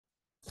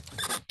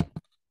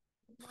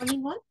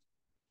Morning all.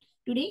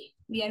 Today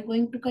we are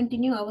going to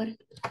continue our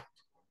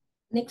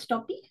next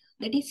topic,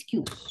 that is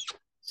queue.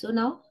 So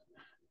now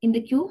in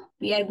the queue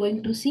we are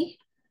going to see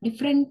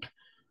different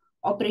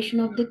operation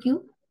of the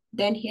queue.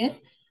 Then here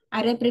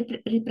array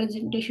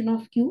representation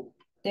of queue.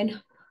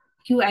 Then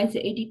queue as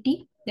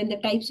ADT. Then the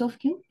types of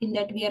queue. In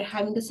that we are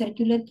having the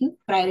circular queue,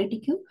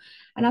 priority queue,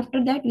 and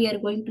after that we are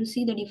going to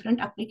see the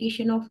different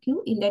application of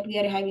queue. In that we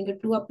are having a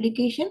two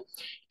application,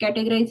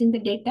 categorizing the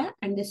data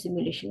and the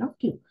simulation of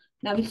queue.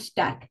 Now we'll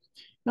start.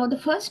 Now the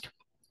first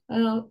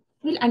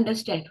we'll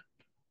understand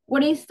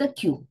what is the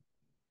queue.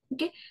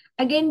 Okay,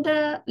 again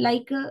the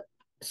like a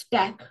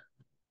stack.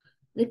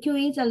 The queue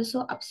is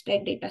also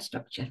abstract data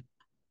structure.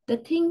 The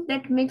thing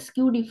that makes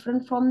queue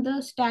different from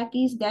the stack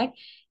is that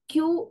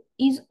queue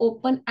is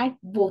open at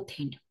both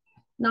ends.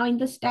 Now in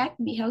the stack,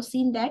 we have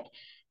seen that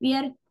we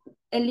are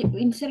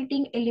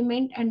inserting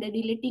element and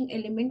deleting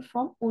element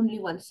from only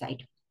one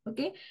side.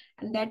 Okay,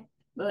 and that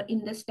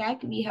in the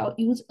stack we have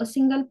used a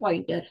single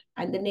pointer,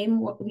 and the name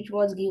which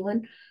was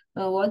given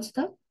was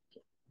the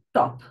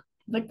top.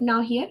 But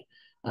now here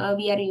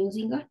we are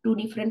using two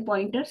different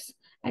pointers,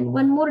 and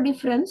one more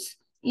difference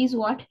is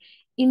what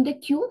in the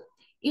queue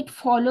it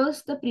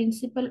follows the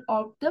principle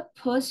of the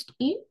first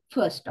in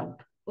first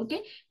out.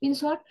 Okay,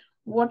 means what,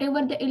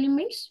 whatever the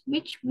elements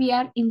which we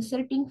are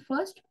inserting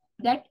first,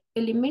 that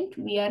element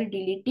we are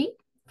deleting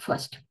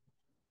first.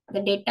 The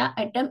data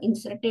item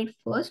inserted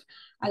first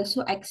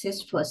also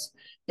accessed first.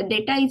 The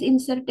data is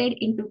inserted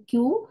into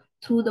queue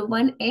through the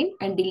one end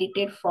and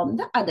deleted from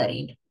the other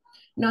end.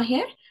 Now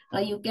here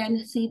you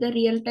can see the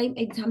real-time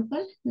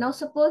example. Now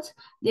suppose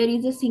there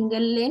is a single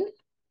lane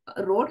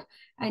road,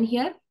 and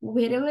here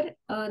wherever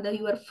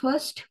your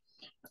first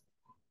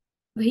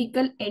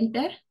vehicle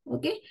enter,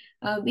 okay,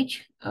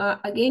 which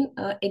again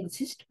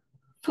exists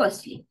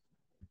firstly.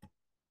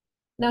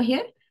 Now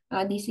here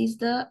this is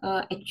the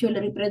actual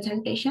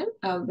representation.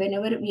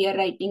 Whenever we are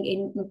writing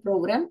in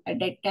program at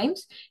that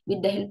times,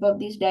 with the help of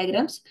these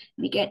diagrams,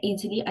 we can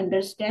easily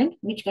understand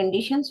which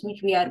conditions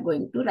which we are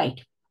going to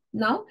write.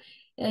 Now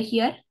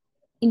here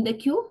in the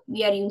queue,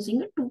 we are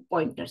using two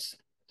pointers.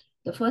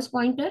 The first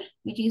pointer,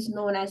 which is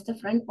known as the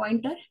front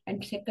pointer,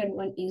 and second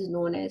one is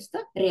known as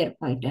the rear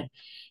pointer.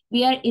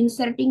 We are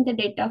inserting the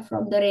data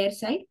from the rear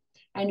side,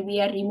 and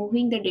we are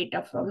removing the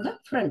data from the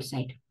front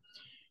side.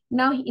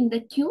 Now in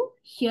the queue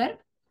here,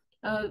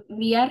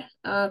 we are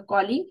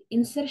calling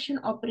insertion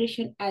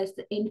operation as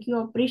the NQ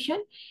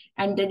operation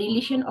and the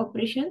deletion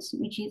operations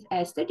which is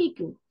as the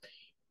DQ.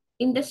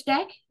 In the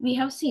stack, we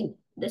have seen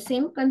the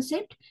same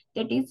concept,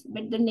 that is,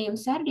 but the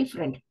names are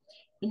different.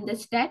 In the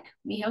stack,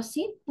 we have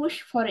seen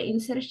push for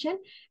insertion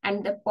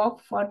and the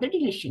pop for the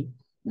deletion.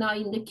 Now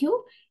in the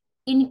queue,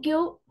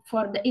 InQ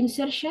for the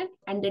insertion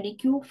and the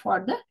DQ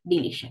for the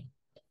deletion.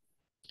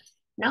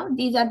 Now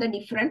these are the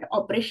different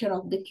operation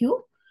of the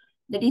queue,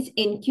 that is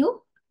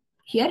NQ.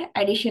 Here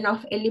addition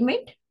of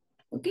element,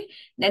 okay,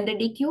 then the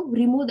DQ,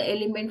 remove the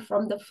element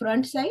from the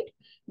front side,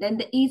 then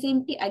the is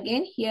empty.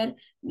 Again here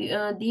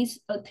these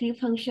three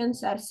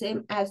functions are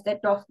same as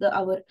that of the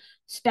our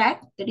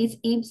stack, that is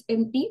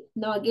empty.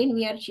 Now again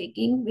we are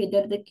checking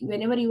whether the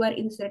whenever you are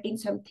inserting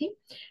something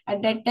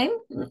at that time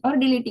or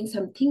deleting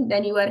something,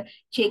 then you are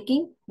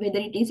checking whether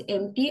it is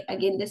empty.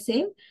 Again the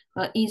same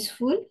is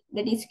full,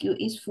 that is queue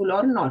is full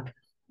or not.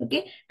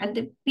 Okay, and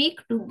the peak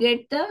to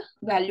get the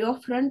value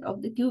of front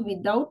of the queue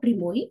without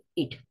removing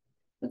it.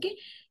 Okay,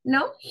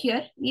 now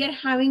here we are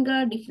having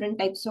different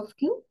types of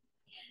queue.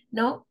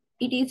 Now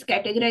it is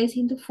categorized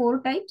into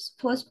four types.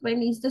 First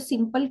one is the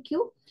simple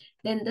queue,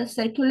 then the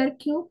circular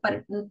queue,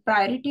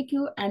 priority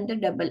queue, and the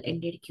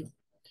double-ended queue.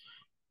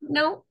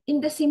 Now in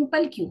the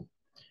simple queue,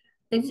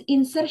 this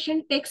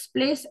insertion takes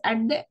place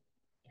at the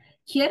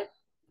here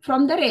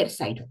from the rear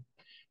side,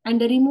 and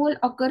the removal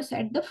occurs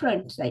at the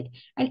front side,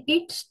 and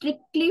it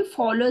strictly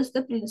follows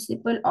the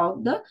principle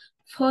of the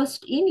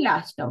first in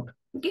last out.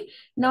 Okay,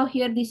 now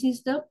here this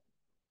is the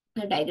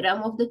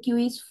diagram of the queue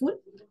is full.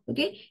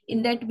 Okay,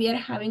 in that we are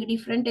having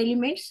different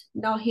elements.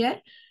 Now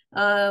here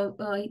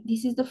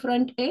this is the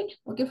front end.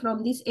 Okay,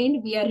 from this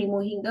end we are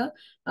removing the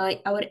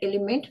our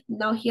element.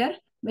 Now here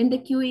when the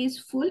queue is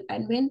full,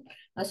 and when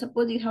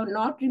suppose you have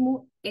not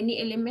removed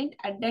any element,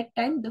 at that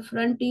time the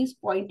front is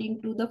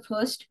pointing to the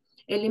first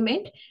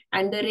element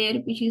and the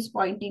rear which is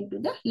pointing to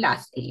the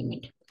last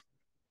element.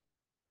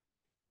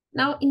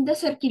 Now in the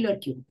circular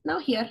queue, now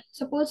here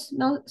suppose,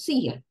 now see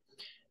here,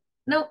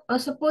 now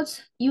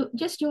suppose you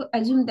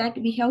assume that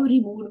we have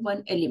removed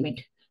one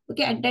element.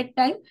 Okay, at that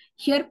time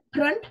here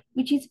front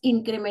which is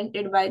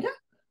incremented by the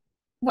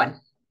 1.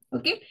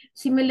 Okay,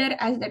 similar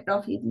as that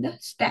of in the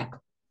stack.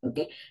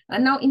 Okay,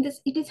 and now in this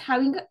it is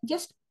having a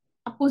just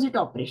opposite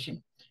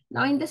operation.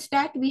 Now in the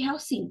stack we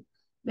have seen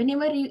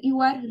whenever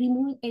you are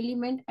removing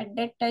element, at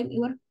that time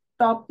your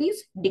top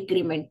is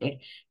decremented,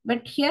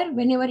 but here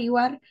whenever you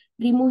are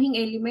removing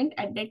element,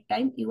 at that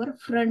time your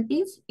front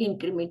is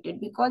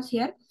incremented, because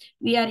here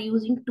we are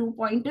using two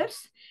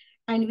pointers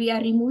and we are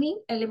removing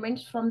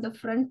elements from the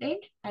front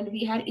end and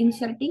we are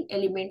inserting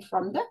element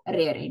from the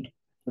rear end.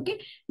 Okay,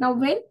 now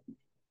when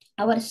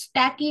our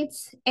stack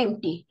is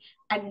empty.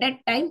 At that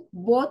time,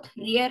 both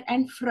rear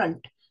and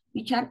front,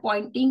 which are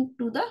pointing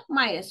to the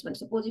 -1.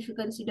 Suppose if you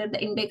consider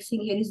the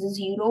indexing here is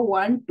 0,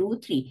 1, 2,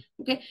 3.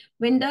 Okay,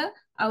 when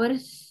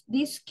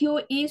this queue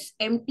is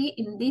empty,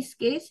 in this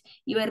case,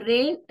 your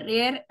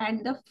rear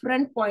and the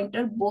front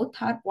pointer both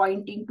are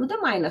pointing to the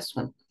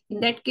 -1.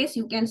 In that case,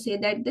 you can say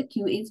that the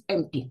queue is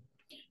empty.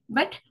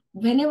 But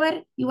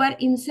whenever you are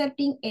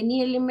inserting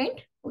any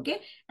element,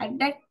 okay, at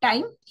that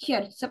time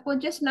here,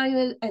 suppose just now you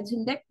will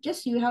assume that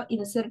just you have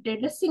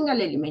inserted a single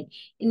element.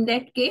 In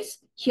that case,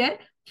 here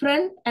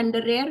front and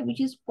the rear, which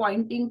is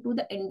pointing to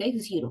the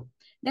index 0.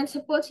 Then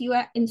suppose you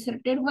have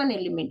inserted one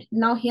element.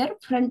 Now here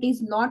front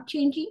is not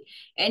changing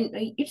and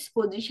its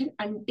position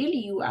until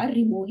you are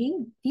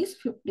removing this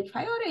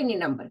 55 or any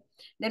number.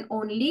 Then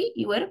only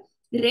your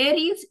rear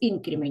is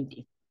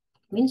incrementing.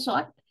 Means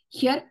what?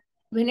 Here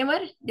whenever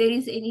there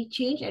is any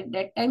change, at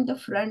that time the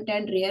front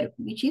and rear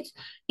which is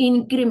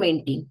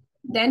incrementing.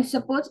 Then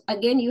suppose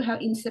again you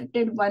have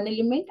inserted one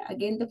element,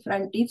 again the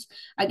front is,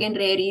 again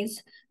rear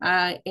is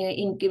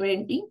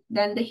incrementing.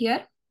 Then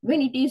here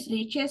when it is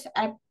reaches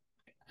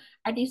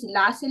at its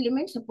last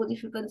element, suppose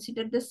if you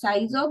consider the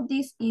size of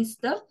this is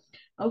the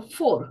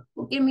 4.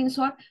 Okay, means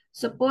what?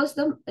 Suppose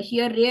the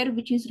here rear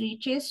which is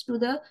reaches to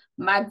the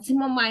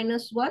maximum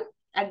 -1.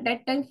 At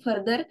that time,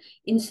 further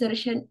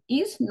insertion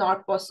is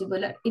not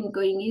possible, or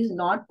ingoing is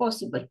not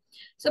possible.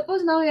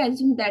 Suppose now I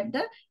assume that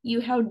you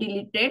have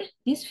deleted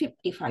this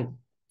 55.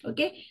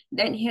 Okay,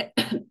 then here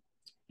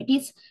it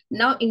is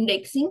now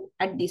indexing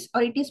at this,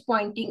 or it is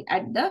pointing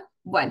at the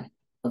 1.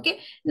 Okay,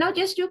 now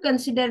just you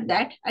consider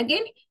that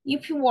again,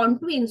 if you want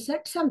to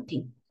insert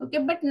something, okay,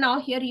 but now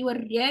here your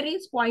rear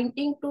is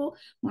pointing to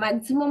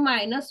maximum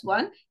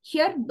 -1.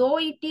 Here, though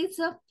it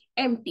is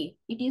empty,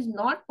 it is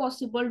not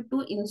possible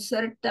to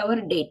insert our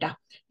data.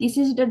 This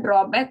is the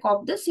drawback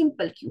of the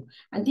simple queue,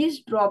 and this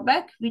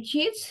drawback which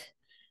is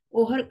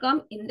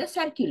overcome in the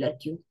circular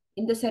queue.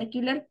 In the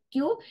circular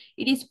queue,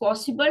 it is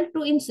possible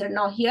to insert.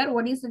 Now here,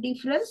 what is the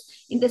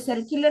difference? In the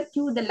circular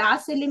queue, the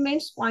last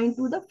elements point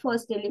to the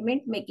first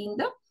element, making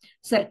the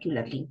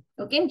circular link.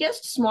 Okay,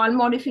 just small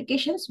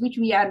modifications which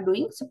we are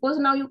doing. Suppose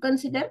now you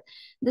consider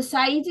the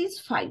size is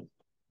 5.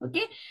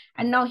 Okay,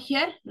 and now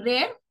here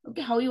rear,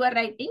 okay, how you are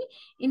writing?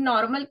 In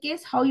normal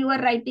case, how you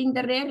are writing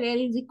the rear? Rear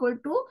is equal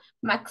to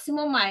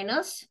maximum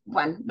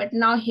 -1. But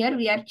now here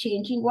we are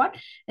changing what?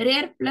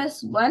 Rear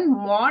plus 1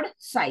 mod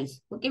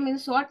size. Okay,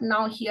 means what?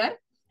 Now here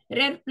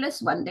rear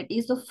plus 1, that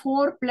is the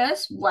 4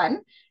 plus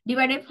 1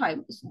 divided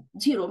 5,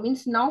 0.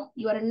 Means now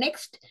your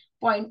next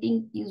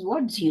pointing is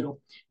what? 0.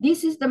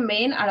 This is the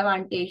main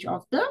advantage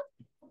of the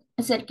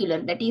circular,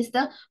 that is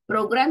the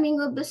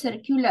programming of the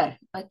circular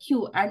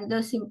queue and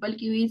the simple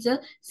queue is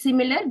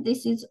similar.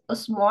 This is a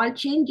small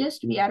change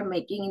just we are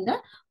making in the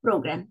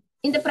program.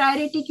 In the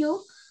priority queue,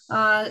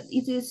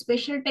 it is a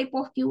special type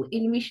of queue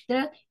in which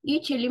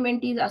each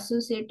element is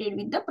associated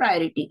with the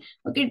priority.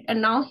 Okay, and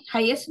now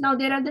highest, now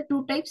there are the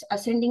two types,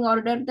 ascending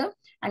order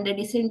and the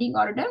descending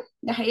order.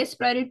 The highest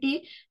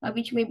priority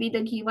which may be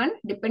the given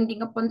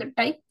depending upon the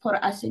type for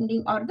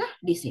ascending or the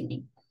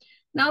descending.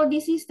 Now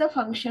this is the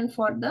function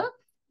for the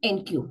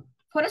NQ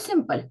for a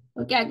simple.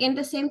 Okay, again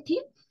the same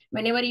thing.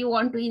 Whenever you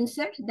want to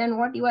insert, then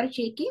what you are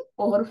checking?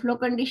 Overflow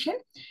condition.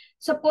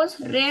 Suppose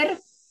rear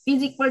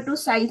is equal to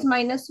size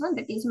 -1,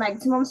 that is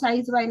maximum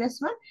size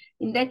 -1.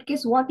 In that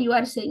case, what you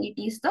are saying,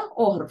 it is the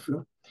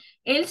overflow.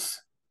 Else,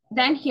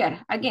 then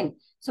here again,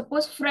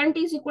 suppose front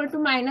is equal to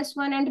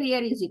 -1 and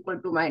rear is equal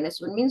to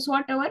 -1. Means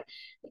whatever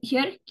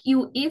here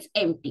Q is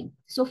empty.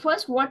 So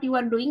first what you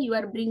are doing, you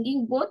are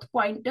bringing both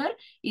pointer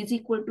is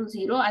equal to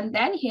 0 and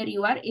then here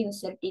you are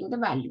inserting the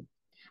value.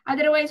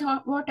 Otherwise,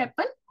 what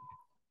happen?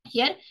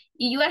 Here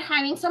you are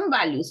having some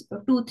values,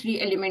 2,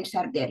 3 elements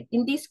are there.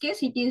 In this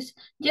case, it is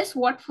just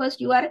what first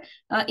you are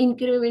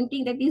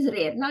incrementing, that is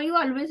rear. Now you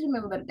always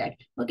remember that.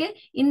 Okay,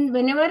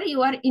 whenever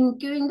you are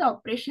incrementing the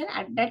operation,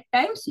 at that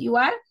times you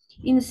are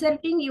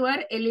inserting your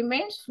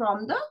elements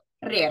from the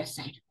rear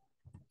side.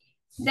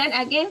 Then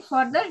again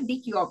for the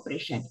DQ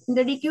operation. In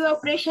the DQ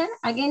operation,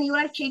 again you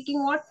are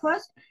checking what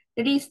first?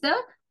 That is the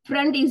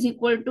front is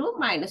equal to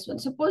 -1.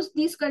 Suppose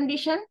this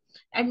condition,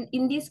 and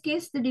in this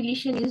case the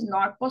deletion is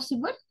not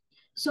possible.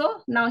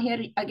 So now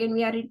here again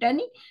we are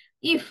returning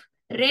if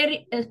rear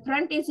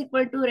front is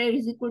equal to rear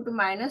is equal to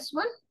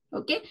 -1.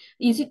 Okay,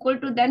 is equal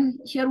to, then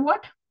here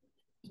what?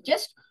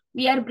 Just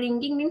we are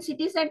bringing, means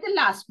it is at the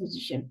last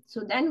position.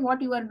 So then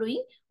what you are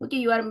doing? Okay,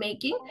 you are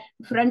making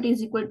front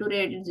is equal to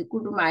rear is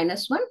equal to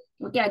 -1.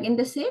 Okay, again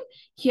the same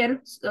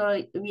here.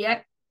 We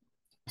are,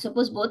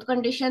 suppose both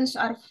conditions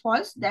are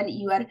false, then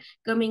you are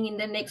coming in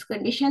the next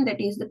condition,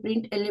 that is the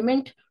print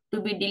element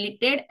to be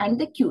deleted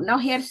and the queue. Now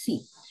here see,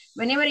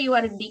 whenever you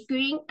are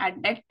dequeuing, at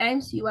that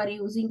times you are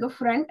using a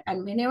front,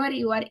 and whenever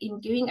you are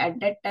inqueuing, at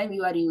that time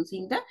you are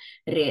using the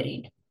rear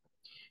end.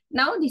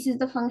 Now this is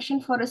the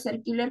function for a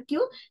circular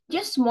queue.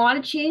 Just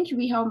small change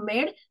we have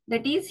made,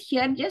 that is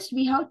here just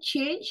we have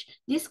changed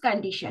this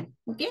condition.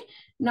 Okay,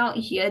 now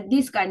here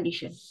this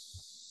condition.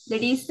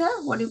 that is the,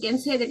 what you can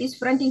say, that is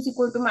front is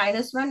equal to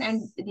 -1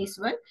 and this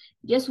one.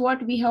 Just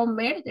what we have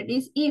made, that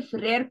is if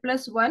rear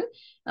plus 1,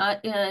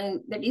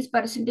 that is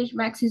percentage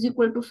max is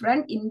equal to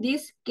front. In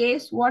this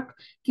case, what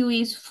Q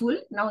is full.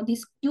 Now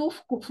this Q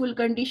full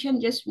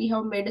condition, just we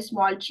have made a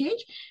small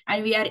change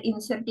and we are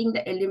inserting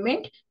the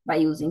element by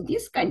using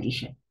this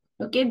condition.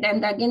 Okay,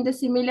 then again the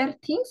similar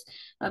things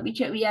which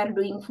we are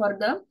doing for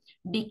the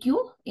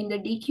DQ. In the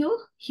DQ,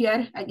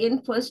 here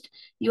again first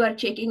you are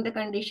checking the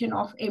condition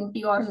of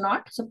empty or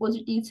not. Suppose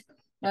it is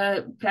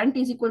front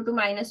is equal to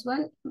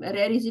 -1,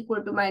 rear is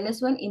equal to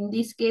 -1. In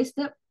this case,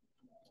 the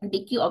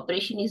DQ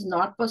operation is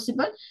not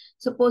possible.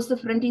 Suppose the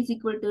front is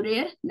equal to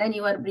rear, then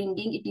you are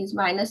bringing it is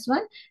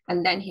 -1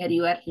 and then here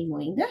you are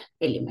removing the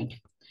element.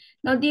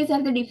 Now these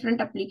are the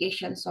different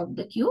applications of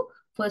the queue.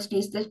 First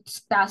is the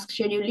task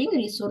scheduling,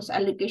 resource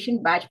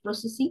allocation, batch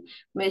processing,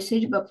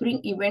 message buffering,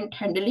 event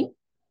handling,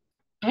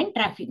 and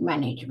traffic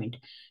management.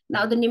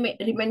 Now the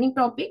remaining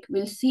topic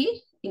we'll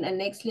see in a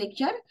next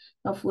lecture.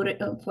 Now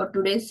for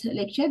today's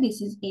lecture,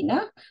 this is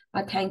Ina.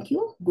 Thank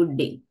you. Good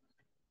day.